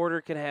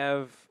Porter can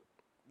have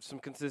some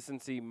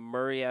consistency,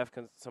 Murray have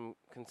some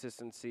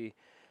consistency.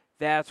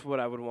 That's what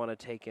I would want to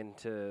take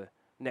into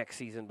next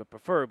season, but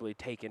preferably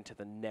take into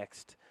the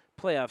next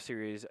playoff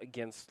series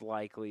against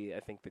likely,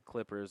 I think, the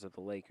Clippers or the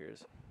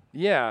Lakers.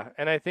 Yeah,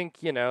 and I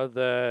think, it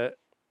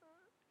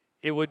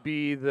would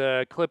be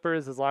the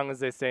Clippers as long as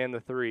they stay in the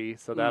 3,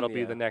 so that'll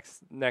be the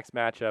next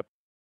matchup.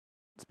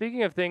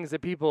 Speaking of things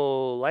that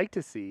people like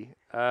to see,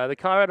 the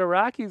Colorado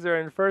Rockies are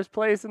in first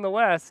place in the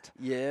West.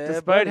 Yeah,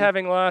 despite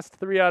having lost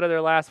 3 out of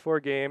their last 4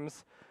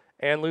 games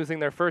and losing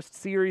their first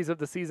series of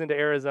the season to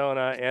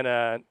Arizona in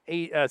a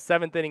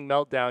 7th inning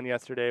meltdown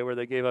yesterday where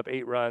they gave up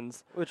 8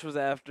 runs. Which was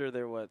after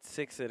their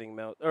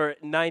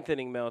 9th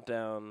inning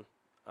meltdown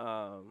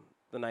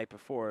the night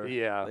before.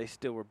 Yeah. They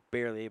still were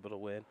barely able to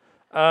win.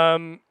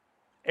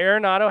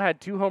 Arenado had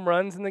 2 home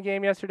runs in the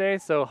game yesterday,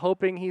 so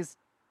hoping he's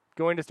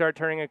going to start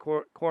turning a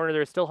corner.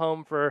 They're still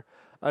home for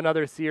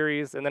another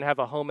series and then have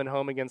a home and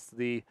home against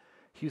the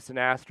Houston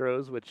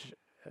Astros, which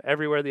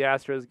everywhere the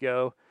Astros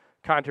go,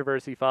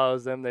 controversy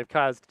follows them. They've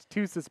caused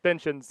 2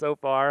 suspensions so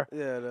far,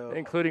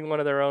 including one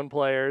of their own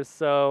players.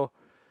 So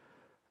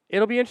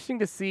it'll be interesting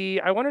to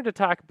see. I wanted to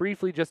talk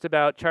briefly just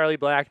about Charlie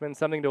Blackmon,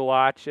 something to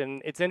watch,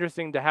 and it's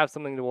interesting to have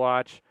something to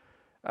watch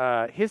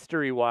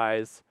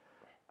history-wise.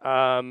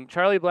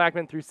 Charlie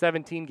Blackmon through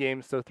 17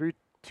 games, so through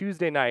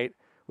Tuesday night,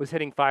 was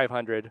hitting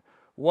 500.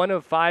 One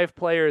of 5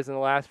 players in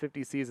the last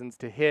 50 seasons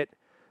to hit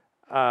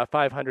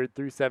 500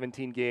 through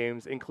 17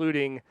 games,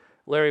 including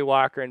Larry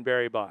Walker and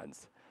Barry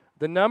Bonds.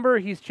 The number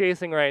he's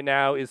chasing right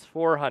now is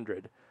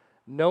 400.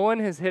 No one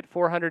has hit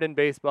 400 in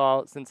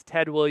baseball since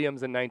Ted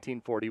Williams in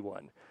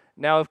 1941.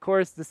 Now, of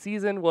course, the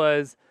season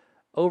was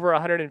over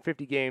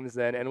 150 games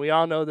then, and we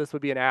all know this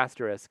would be an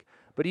asterisk.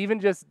 But even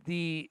just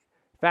the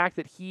fact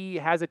that he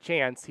has a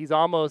chance, he's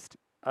almost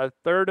a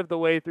third of the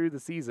way through the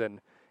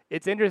season.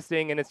 It's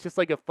interesting, and it's just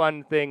like a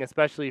fun thing,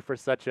 especially for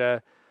such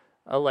a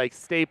like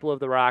staple of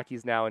the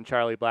Rockies now in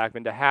Charlie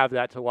Blackmon, to have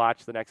that to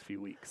watch the next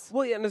few weeks.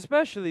 Well, yeah, and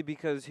especially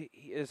because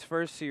his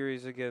first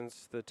series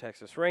against the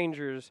Texas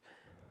Rangers,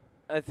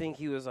 I think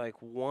he was like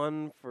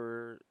 1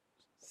 for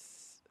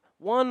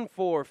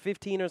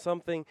 15 or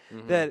something.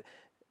 That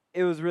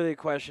it was really a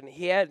question.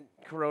 He had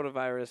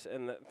coronavirus,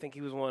 and I think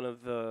he was one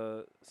of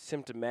the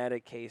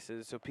symptomatic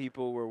cases. So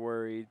people were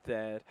worried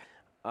that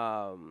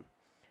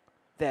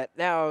that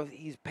now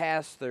he's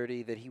past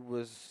 30, that he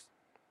was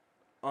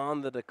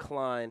on the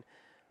decline.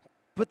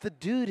 But the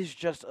dude is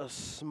just a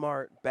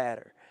smart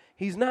batter.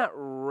 He's not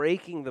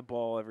raking the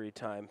ball every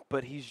time,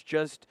 but he's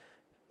just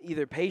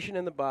either patient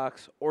in the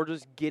box or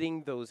just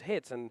getting those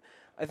hits. And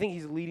I think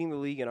he's leading the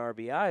league in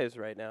RBIs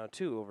right now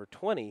too, over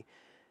 20.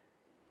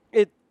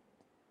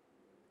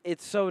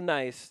 It's so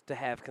nice to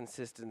have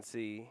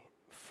consistency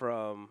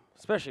from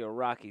especially a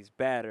Rockies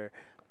batter,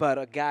 but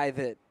a guy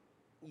that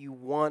you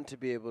want to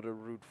be able to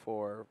root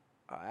for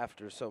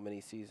after so many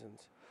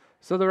seasons.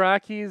 So the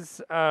Rockies,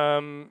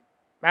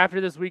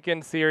 after this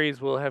weekend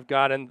series, will have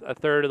gotten a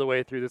third of the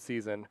way through the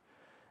season.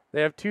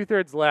 They have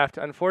 2/3 left.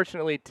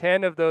 Unfortunately,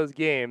 10 of those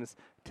games,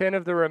 10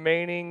 of the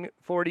remaining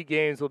 40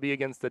 games will be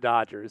against the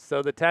Dodgers.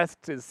 So the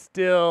test is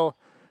still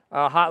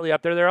hotly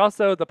up there.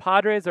 The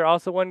Padres are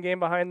also one game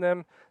behind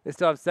them. They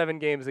still have 7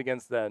 games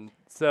against them.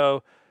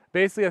 So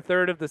basically a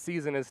third of the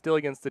season is still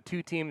against the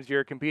 2 teams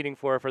you're competing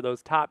for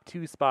those top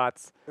 2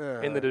 spots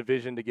in the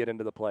division to get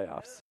into the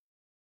playoffs.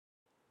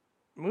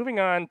 Moving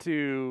on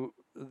to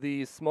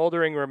the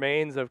smoldering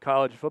remains of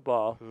college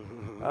football.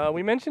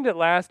 We mentioned it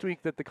last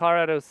week that the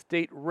Colorado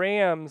State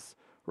Rams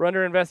were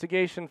under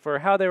investigation for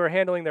how they were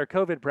handling their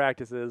COVID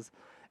practices,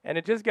 and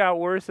it just got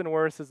worse and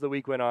worse as the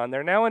week went on.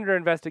 They're now under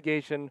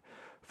investigation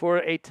for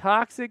a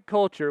toxic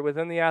culture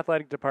within the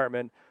athletic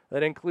department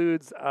that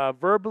includes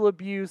verbal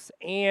abuse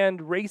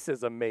and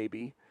racism,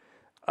 maybe.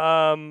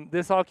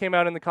 This all came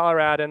out in the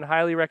Coloradan.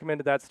 Highly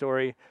recommended that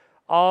story.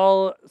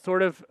 All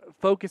sort of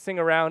focusing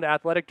around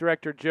athletic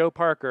director Joe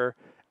Parker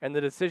and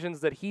the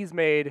decisions that he's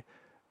made,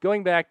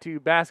 going back to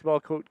basketball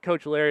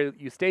coach Larry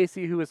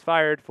Eustachy, who was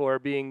fired for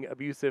being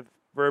abusive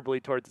verbally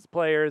towards his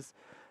players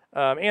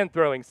and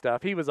throwing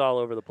stuff. He was all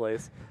over the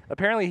place.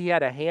 Apparently he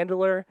had a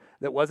handler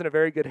that wasn't a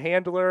very good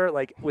handler,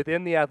 like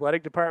within the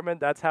athletic department.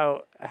 That's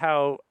how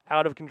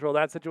out of control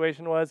that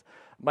situation was.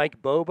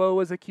 Mike Bobo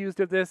was accused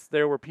of this.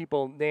 There were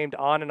people named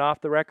on and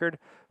off the record,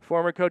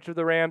 former coach of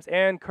the Rams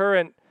and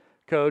current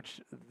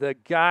coach, the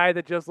guy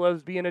that just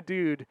loves being a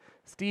dude,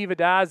 Steve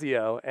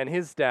Adazio, and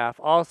his staff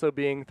also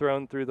being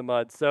thrown through the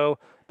mud. So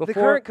the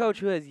current coach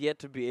who has yet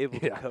to be able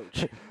to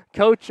coach.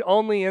 Coach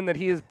only in that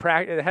he is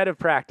head of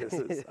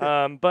practices,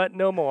 but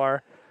no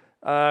more.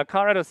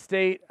 Colorado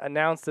State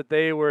announced that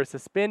they were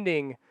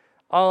suspending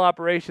all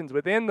operations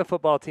within the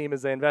football team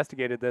as they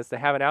investigated this. They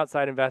have an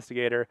outside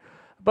investigator,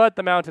 but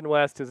the Mountain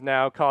West has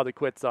now called it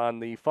quits on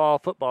the fall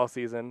football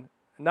season.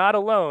 Not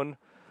alone.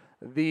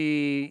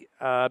 The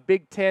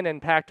Big Ten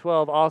and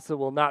Pac-12 also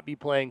will not be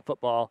playing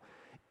football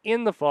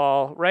in the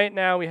fall. Right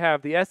now we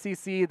have the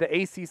SEC, the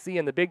ACC,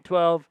 and the Big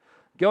 12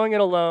 going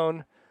it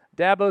alone.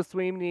 Dabo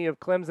Swinney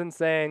of Clemson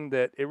saying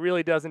that it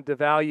really doesn't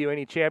devalue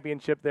any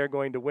championship they're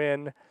going to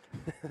win.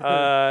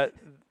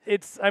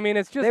 It's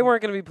just they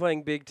weren't going to be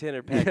playing Big Ten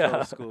or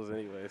Pac-12 schools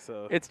anyway.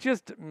 So it's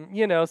just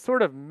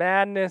sort of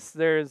madness.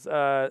 There's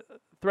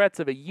threats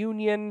of a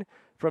union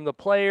from the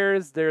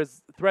players.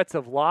 There's threats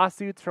of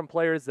lawsuits from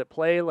players that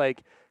play,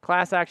 like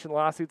class action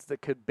lawsuits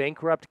that could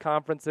bankrupt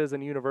conferences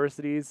and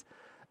universities.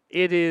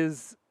 It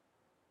is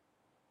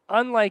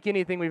unlike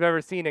anything we've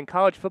ever seen, and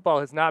college football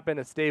has not been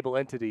a stable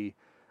entity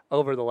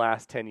over the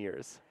last 10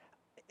 years.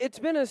 It's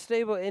been a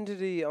stable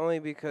entity only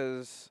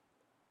because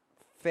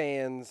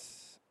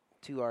fans,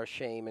 to our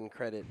shame and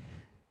credit,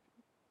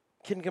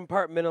 can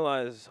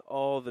compartmentalize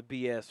all the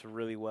BS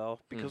really well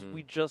because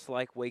we just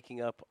like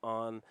waking up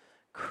on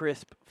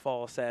crisp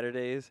fall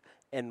Saturdays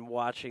and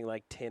watching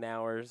like 10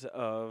 hours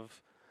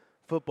of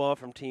football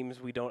from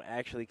teams we don't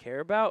actually care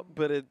about,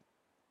 but it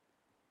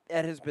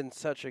has been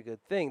such a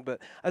good thing.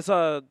 But I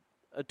saw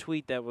a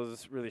tweet that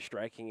was really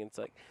striking. It's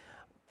like,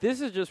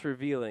 this is just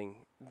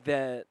revealing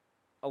that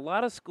a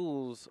lot of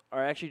schools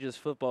are actually just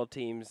football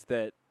teams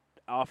that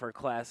offer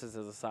classes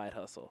as a side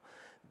hustle.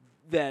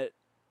 That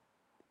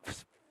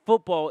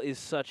football is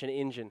such an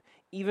engine,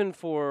 even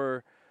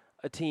for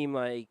a team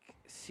like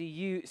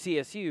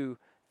CSU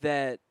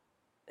that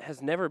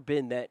has never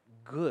been that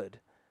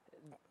good.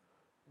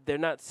 They're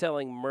not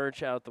selling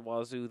merch out the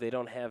wazoo. They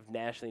don't have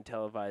nationally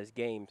televised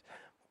games.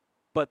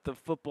 But the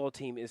football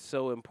team is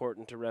so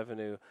important to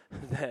revenue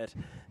that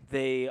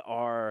they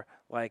are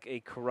like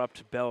a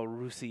corrupt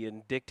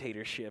Belarusian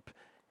dictatorship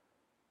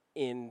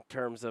in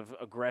terms of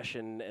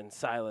aggression and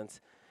silence.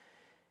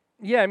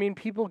 Yeah, I mean,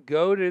 people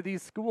go to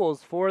these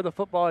schools for the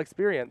football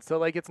experience. So,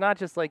 like, it's not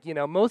just like,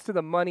 most of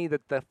the money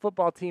that the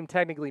football team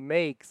technically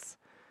makes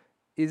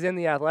is in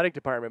the athletic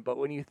department. But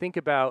when you think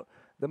about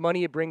the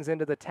money it brings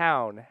into the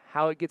town,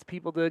 how it gets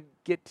people to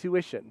get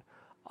tuition,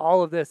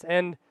 all of this,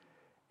 and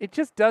it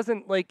just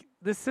doesn't, like,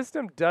 the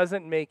system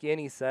doesn't make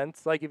any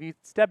sense. Like, if you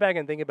step back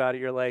and think about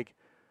it, you're like,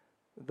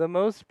 the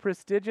most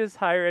prestigious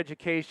higher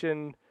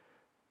education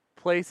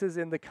places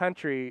in the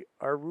country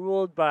are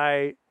ruled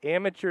by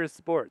amateur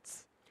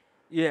sports.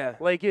 Yeah.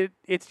 Like,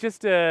 it's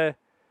just it's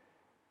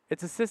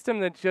a system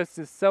that just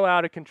is so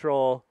out of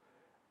control.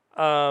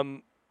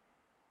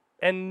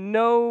 and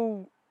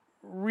no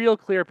real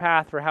clear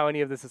path for how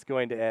any of this is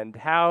going to end.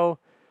 How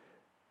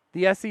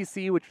the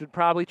SEC, which would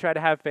probably try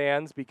to have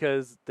fans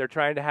because they're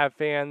trying to have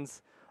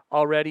fans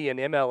already in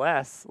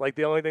MLS, like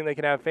the only thing they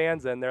can have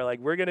fans in, they're like,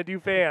 we're going to do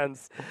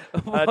fans.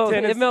 Well,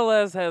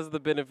 MLS has the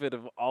benefit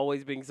of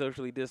always being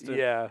socially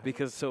distant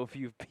because so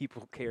few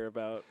people care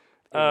about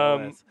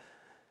MLS.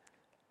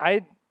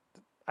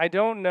 I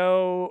don't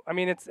know. I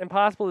mean, it's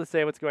impossible to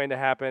say what's going to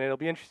happen. It'll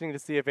be interesting to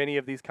see if any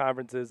of these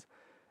conferences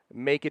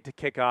make it to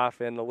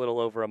kickoff in a little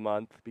over a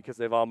month because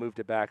they've all moved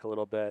it back a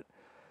little bit.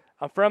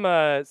 From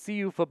a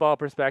CU football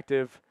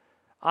perspective,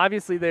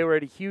 obviously they were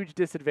at a huge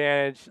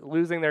disadvantage,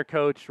 losing their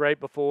coach right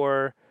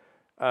before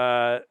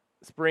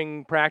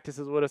spring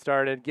practices would have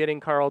started, getting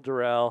Carl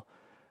Durrell.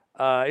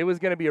 It was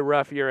going to be a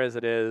rough year as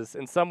it is.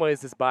 In some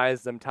ways, this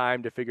buys them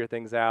time to figure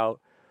things out.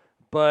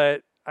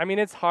 But, I mean,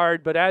 it's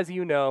hard. But as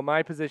you know,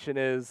 my position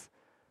is,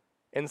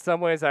 in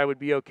some ways, I would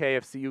be okay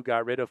if CU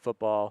got rid of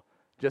football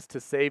just to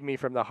save me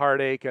from the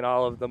heartache and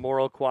all of the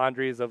moral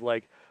quandaries of,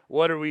 like,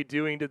 what are we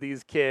doing to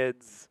these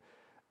kids?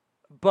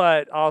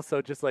 But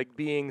also just, like,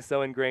 being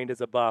so ingrained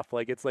as a Buff.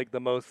 Like, it's, like, the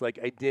most, like,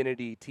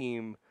 identity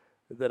team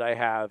that I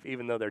have,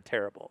 even though they're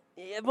terrible.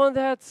 Yeah, well,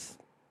 that's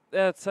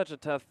such a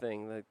tough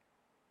thing. Like,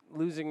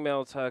 losing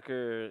Mel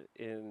Tucker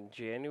in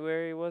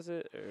January, was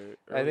it? Or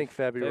I think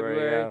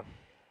February, yeah.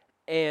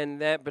 And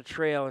that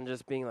betrayal and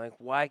just being like,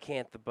 why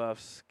can't the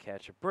Buffs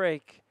catch a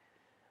break?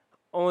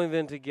 Only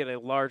then to get a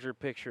larger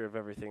picture of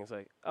everything. It's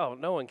like, oh,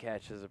 no one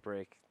catches a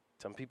break.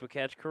 Some people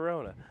catch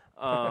corona.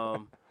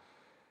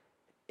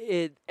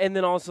 And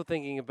then also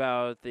thinking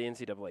about the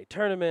NCAA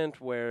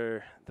tournament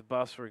where the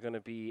Buffs were going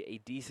to be a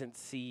decent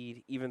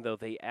seed, even though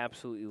they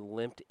absolutely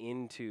limped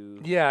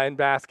into in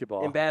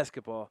basketball. It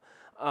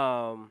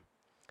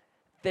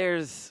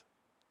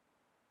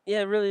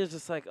really is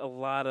just like a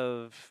lot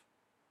of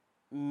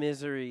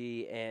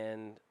misery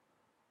and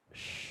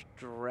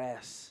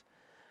stress.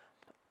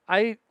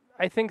 I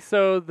think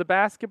so. The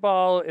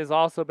basketball has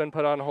also been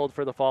put on hold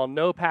for the fall.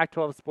 No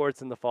Pac-12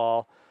 sports in the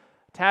fall.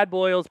 Tad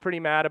Boyle's pretty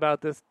mad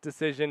about this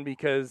decision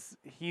because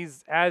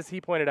as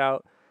he pointed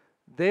out,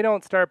 they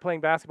don't start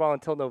playing basketball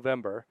until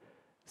November.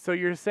 So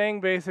you're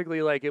saying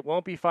basically like it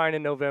won't be fine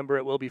in November,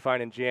 it will be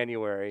fine in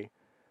January.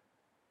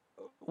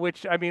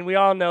 Which, I mean, we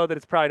all know that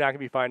it's probably not going to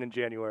be fine in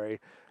January.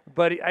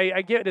 But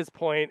I get his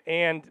point.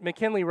 And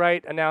McKinley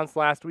Wright announced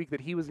last week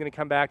that he was going to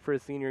come back for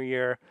his senior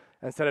year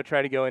instead of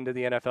try to go into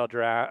the NFL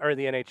draft or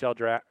the NHL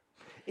draft,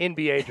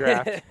 NBA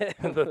draft,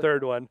 the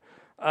third one.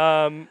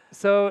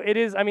 So it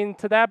is, I mean,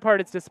 to that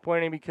part, it's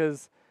disappointing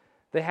because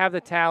they have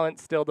the talent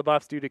still, the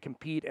Buffs do, to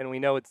compete, and we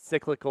know it's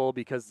cyclical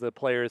because the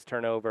players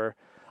turn over.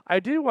 I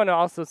do want to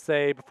also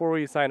say, before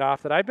we sign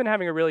off, that I've been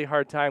having a really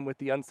hard time with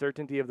the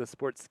uncertainty of the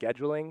sports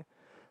scheduling.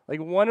 Like,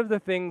 one of the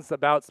things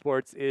about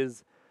sports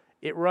is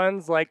it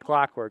runs like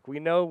clockwork. We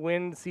know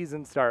when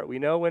seasons start. We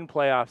know when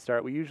playoffs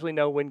start. We usually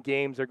know when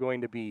games are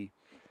going to be.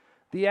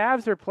 The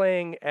Avs are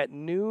playing at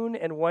noon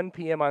and 1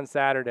 p.m. on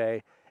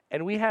Saturday,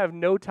 and we have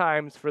no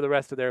times for the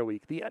rest of their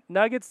week. The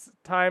Nuggets'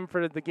 time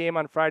for the game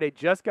on Friday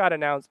just got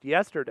announced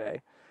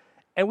yesterday,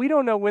 and we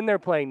don't know when they're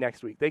playing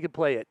next week. They could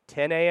play at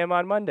 10 a.m.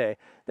 on Monday.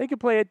 They could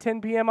play at 10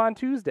 p.m. on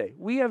Tuesday.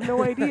 We have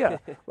no idea.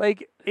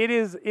 Like, it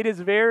is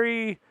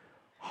very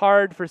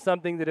hard for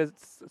something that is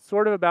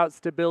sort of about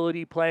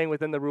stability, playing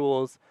within the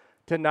rules,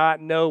 to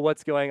not know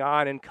what's going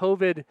on. And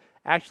COVID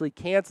actually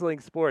canceling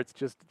sports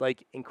just,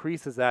 like,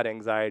 increases that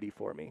anxiety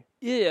for me.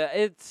 Yeah,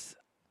 it's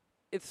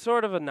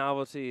sort of a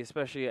novelty,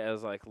 especially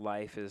as, like,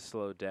 life is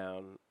slowed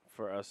down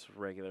for us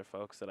regular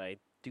folks, that I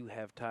do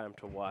have time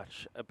to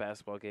watch a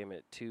basketball game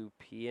at 2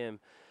 p.m.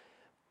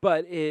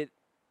 But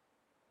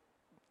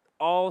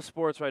all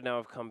sports right now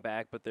have come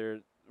back, but their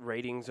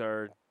ratings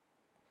are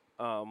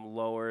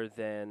lower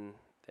than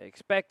they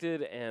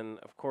expected, and,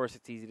 of course,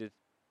 it's easy to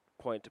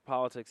point to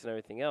politics and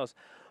everything else.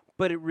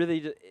 But it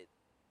really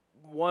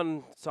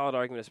one solid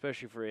argument,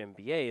 especially for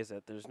NBA, is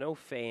that there's no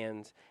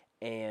fans,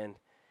 and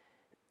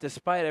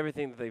despite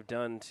everything that they've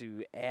done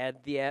to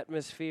add the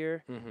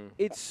atmosphere,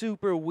 it's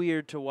super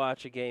weird to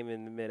watch a game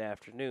in the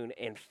mid-afternoon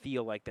and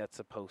feel like that's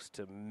supposed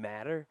to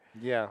matter.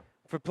 Yeah.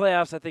 For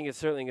playoffs, I think it's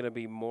certainly going to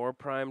be more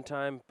prime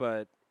time,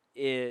 but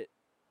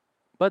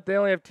But they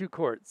only have 2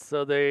 courts,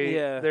 so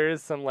there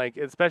is some, like,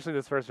 especially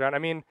this first round. I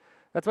mean,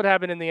 that's what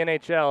happened in the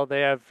NHL.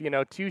 They have,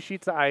 2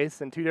 sheets of ice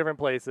in 2 different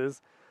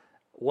places.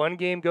 One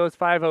game goes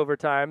 5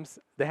 overtimes.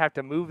 They have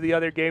to move the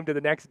other game to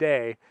the next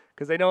day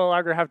because they no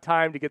longer have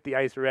time to get the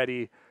ice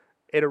ready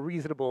at a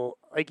reasonable,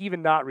 like,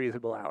 even not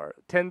reasonable hour.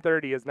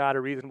 10:30 is not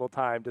a reasonable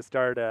time to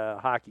start a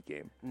hockey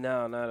game.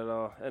 No, not at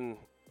all. And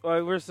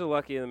we're so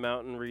lucky in the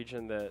mountain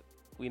region that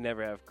we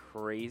never have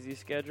crazy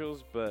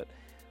schedules, but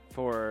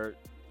for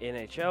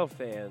NHL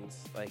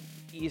fans, like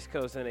East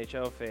Coast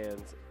NHL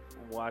fans,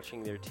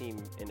 watching their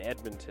team in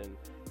Edmonton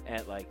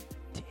at like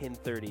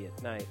 10:30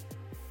 at night,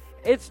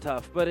 it's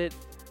tough. But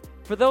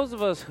for those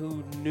of us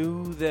who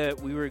knew that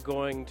we were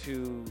going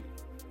to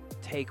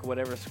take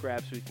whatever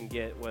scraps we can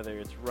get, whether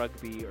it's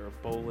rugby or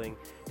bowling,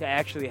 to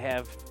actually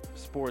have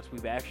sports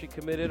we've actually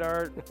committed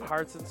our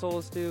hearts and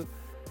souls to,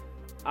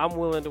 I'm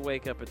willing to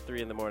wake up at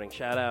 3 in the morning.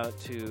 Shout out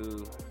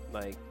to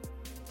like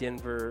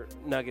Denver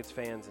Nuggets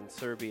fans in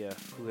Serbia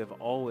who have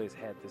always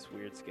had this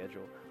weird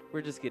schedule.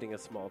 We're just getting a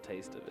small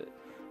taste of it.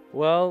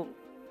 Well,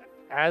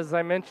 as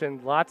I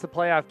mentioned, lots of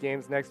playoff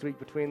games next week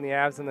between the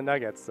Avs and the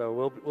Nuggets.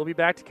 So we'll be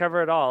back to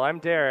cover it all. I'm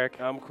Derek.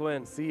 I'm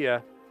Quinn. See ya.